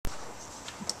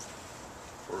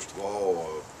First of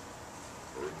all,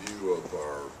 a review of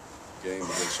our game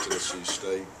against Tennessee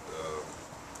State.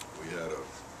 We had a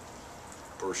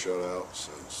first shutout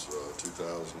since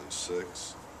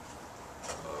 2006.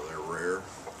 They're rare.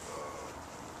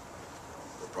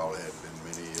 There probably hadn't been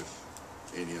many, if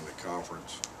any, in the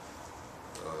conference.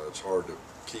 It's hard to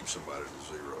keep somebody to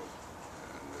 0,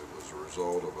 and it was a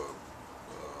result of a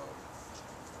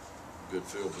good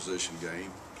field position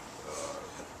game.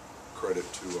 Credit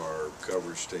to our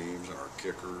coverage teams and our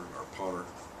kicker and our punter.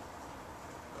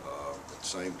 At the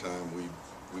same time, we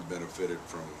benefited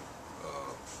from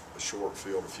a short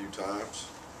field a few times.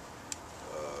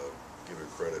 Giving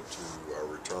credit to our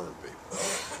return people,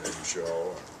 James Shaw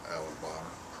and Alan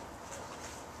Bonner.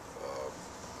 I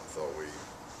thought we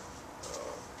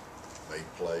made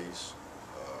plays.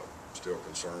 Still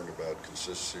concerned about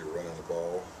consistency of running the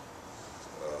ball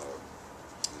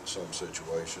in some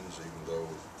situations, even though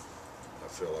I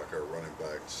feel like our running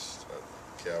backs,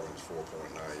 Calvin's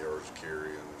 4.9 yards a carry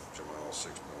and Jamal's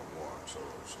 6.1, so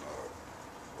it's not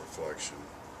a reflection,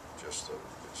 just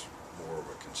it's more of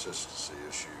a consistency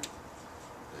issue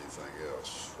than anything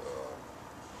else.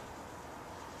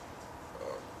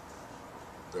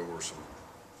 There were some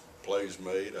plays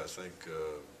made, I think,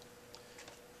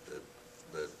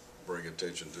 that bring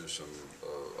attention to some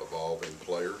evolving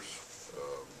players.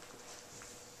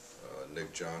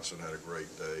 Nick Johnson had a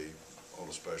great day on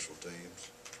the special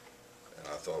teams, and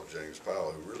I thought James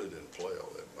Powell, who really didn't play all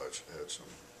that much, had some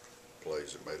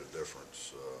plays that made a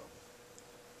difference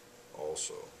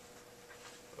also.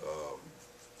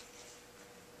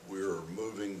 We're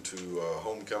moving to a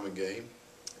homecoming game,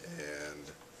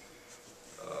 and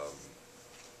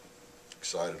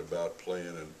excited about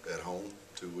playing at home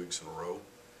 2 weeks in a row.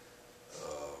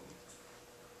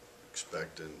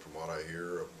 Expecting, from what I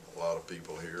hear, a lot of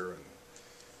people here, and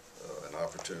an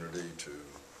opportunity to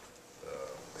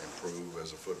improve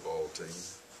as a football team.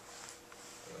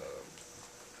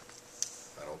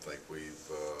 I don't think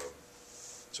we've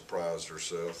surprised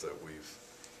ourselves that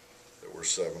we're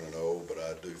 7-0, but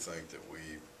I do think that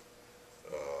we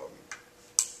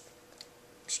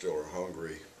still are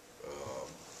hungry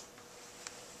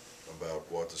about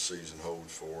what the season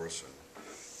holds for us, and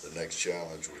the next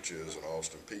challenge, which is an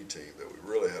Austin Peay team that we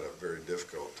really had a very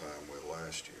difficult time with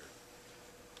last year.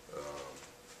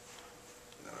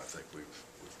 And I think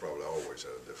we've probably always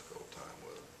had a difficult time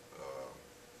with it.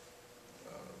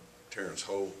 Terrence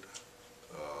Holt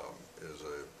is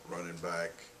a running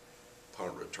back,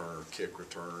 punt returner, kick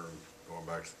returner, going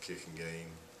back to the kicking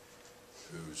game,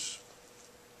 who's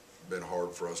been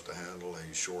hard for us to handle.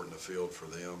 He's shortened the field for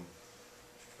them.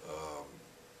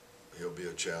 He'll be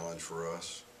a challenge for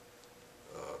us.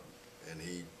 And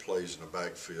he plays in the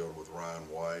backfield with Ryan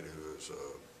White, who is,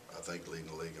 I think, leading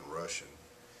the league in rushing,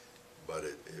 but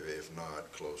if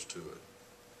not, close to it.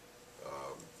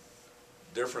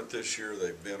 Different this year,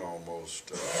 they've been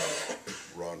almost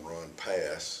run,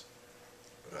 pass,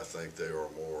 but I think they are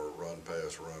more run,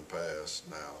 pass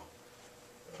now.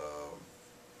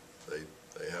 They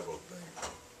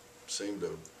seem to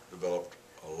have developed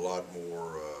a lot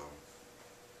more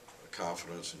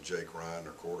confidence in Jake Ryan,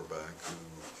 their quarterback,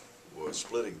 who was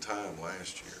splitting time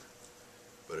last year,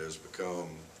 but has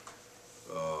become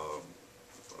a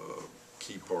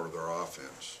key part of their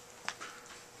offense.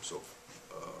 So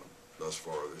thus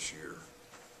far this year,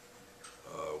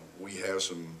 we have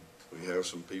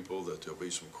some people that there'll be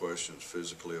some questions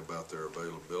physically about their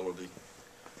availability.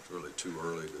 It's really too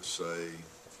early to say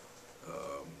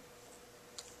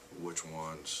which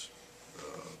ones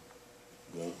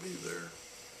won't be there.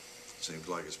 Seems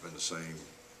like it's been the same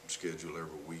schedule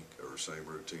every week, or same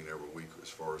routine every week as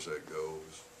far as that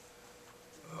goes.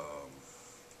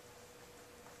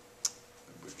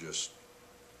 We're just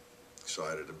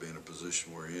excited to be in a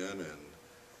position we're in, and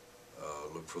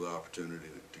look for the opportunity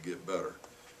to get better.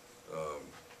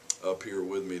 Up here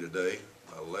with me today,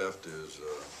 my left is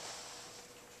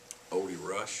Odie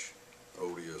Rush.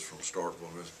 Odie is from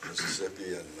Starkville,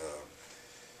 Mississippi, and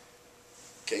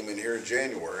came in here in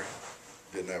January.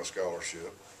 Didn't have a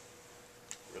scholarship.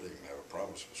 Really didn't have a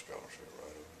promise of a scholarship,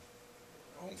 right?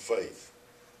 On faith,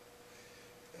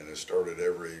 and it started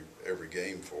every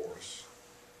game for us.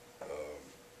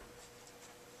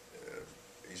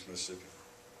 East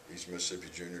Mississippi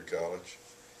Junior College,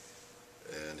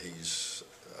 and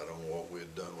I don't know what we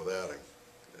had done without him,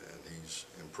 and he's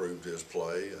improved his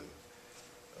play, and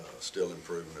still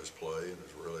improving his play, and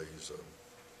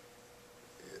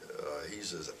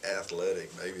he's as athletic,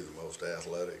 maybe the most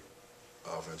athletic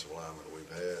offensive lineman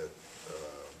we've had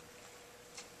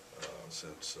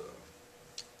since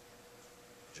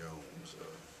Jones.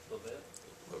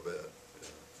 Levette,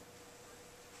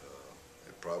 yeah.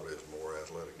 probably is more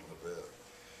athletic than the vet.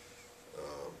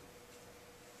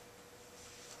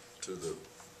 To the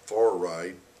far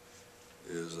right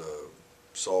is a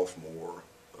sophomore,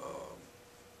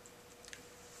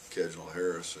 Kedgel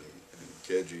Harris, and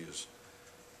Kedgy has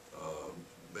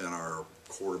been our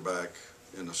quarterback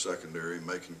in the secondary,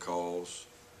 making calls.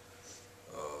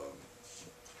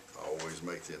 I always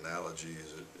make the analogy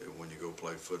is that when you go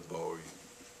play football,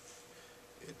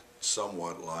 it's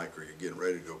somewhat like, or you're getting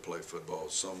ready to go play football,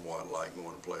 it's somewhat like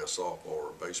going to play a softball or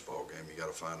a baseball game. You got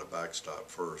to find a backstop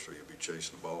first, or you'll be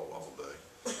chasing the ball all day.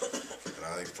 And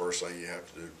I think the first thing you have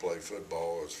to do to play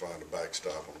football is find a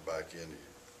backstop on the back end of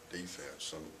your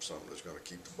defense, something that's going to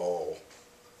keep the ball.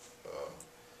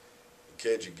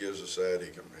 Kedgy gives us that. He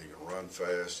can run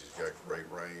fast. He's got great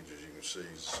range, as you can see.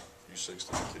 He's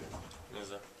 16 kid. Yes,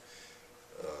 sir.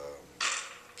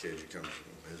 Kedgy comes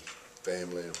from his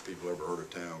family. If people ever heard of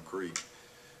Town Creek,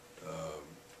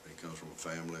 he comes from a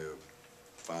family of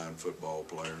fine football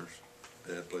players.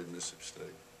 Dad played Mississippi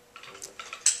State.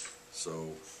 So,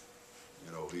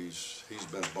 you know, he's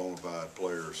been a bona fide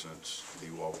player since he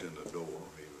walked in the door.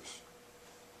 He was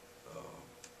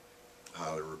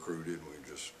highly recruited, and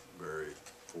we're just very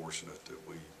fortunate that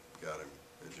we got him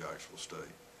at Jacksonville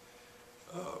State.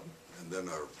 And then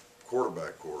our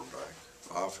quarterback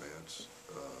offense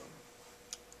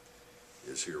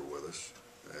is here with us,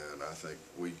 and I think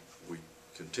we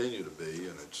continue to be,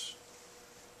 and it's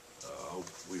I hope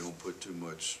we don't put too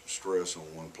much stress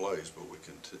on one place, but we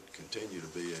can continue to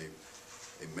be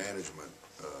a management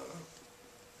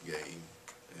game,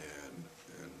 and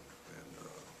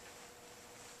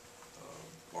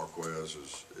Marquez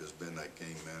has been that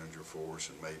game manager for us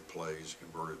and made plays,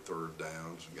 converted third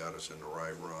downs, and got us in the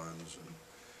right runs, and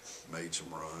made some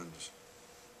runs.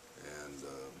 And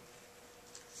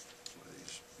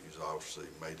he's obviously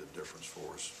made a difference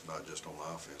for us, not just on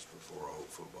offense, but for our whole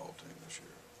football team this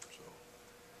year. So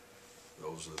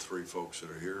those are the three folks that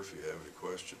are here. If you have any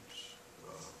questions,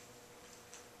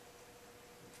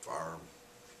 fire them.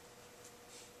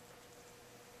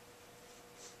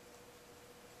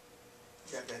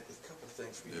 Jack, a couple of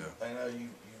things for you. Yeah. I know you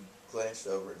glanced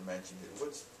over it and mentioned it.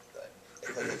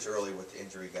 Because it's early with the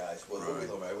injury guys. What are we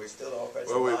looking at? Are we still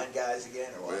offensive line guys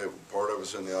again, or what? Part of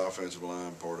it's in the offensive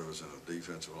line, part of it's in the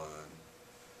defensive line,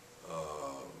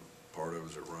 part of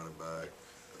it's at running back,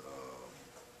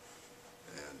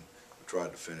 and we tried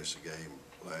to finish the game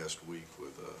last week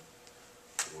with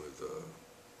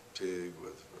Tig,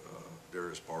 with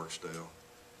Darius Barksdale,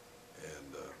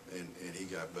 and he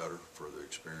got better for the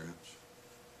experience.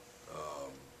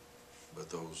 But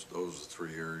those are the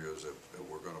three areas that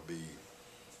we're going to be.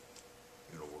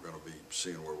 You know, we're going to be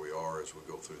seeing where we are as we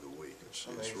go through the week. It's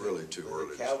really too early.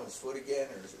 Is it Calvin's foot again,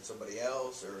 or is it somebody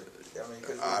else? Or I mean,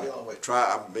 because we're dealing with.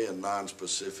 I'm being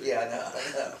non-specific. Yeah, I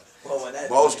know. Well, when that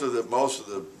most of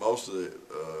the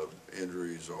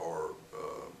injuries are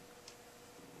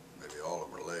maybe all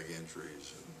of them are leg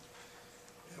injuries,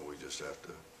 and we just have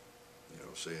to, you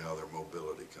know, see how their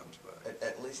mobility comes back.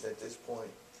 At least at this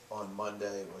point on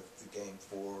Monday, with the game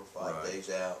 4 or 5 days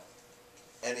out.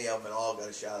 Any of them at all got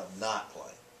a shot of not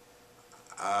playing?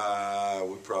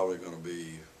 We're probably going to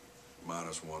be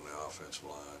 -1 in the offensive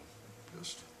line,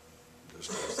 just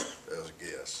as a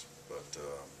guess. But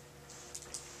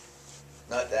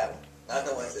not that one. Not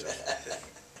the ones that.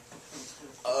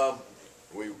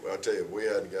 I tell you, if we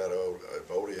hadn't got if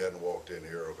Odie hadn't walked in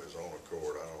here of his own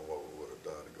accord, I don't know what we would have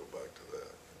done to go back to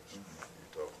that. You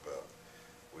talk about,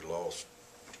 we lost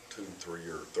 2-, 3-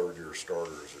 or third-year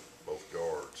starters at both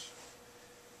guards,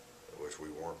 which we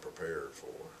weren't prepared for.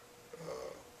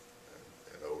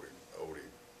 And Odie,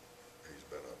 he's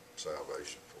been a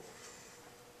salvation for us.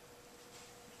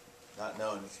 Not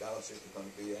knowing the scholarship was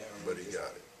going to be there. But he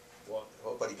got it. Well,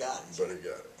 but he got it. But he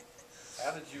got it.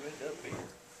 How did you end up here?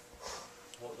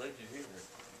 What led you here?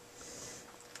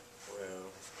 Well,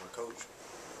 my coach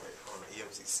on the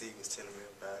EMCC was telling me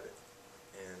about it,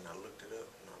 and I looked it up,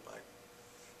 and I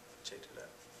checked it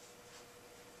out.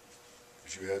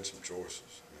 But you had some choices.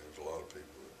 I mean, there's a lot of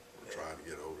people that were trying to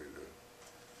get Odie to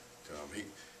come.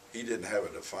 He didn't have a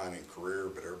defining career,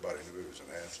 but everybody knew he was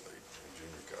an athlete in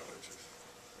junior college.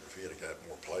 If he had got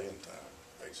more playing time,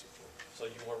 basically. So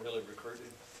you weren't really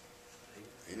recruited?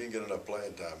 He didn't get enough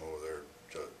playing time over there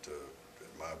to,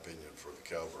 in my opinion, for the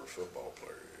caliber of football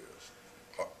player he is.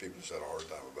 People just had a hard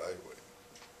time evaluating.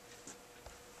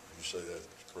 Did you say that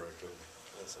correctly?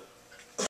 Yes, sir.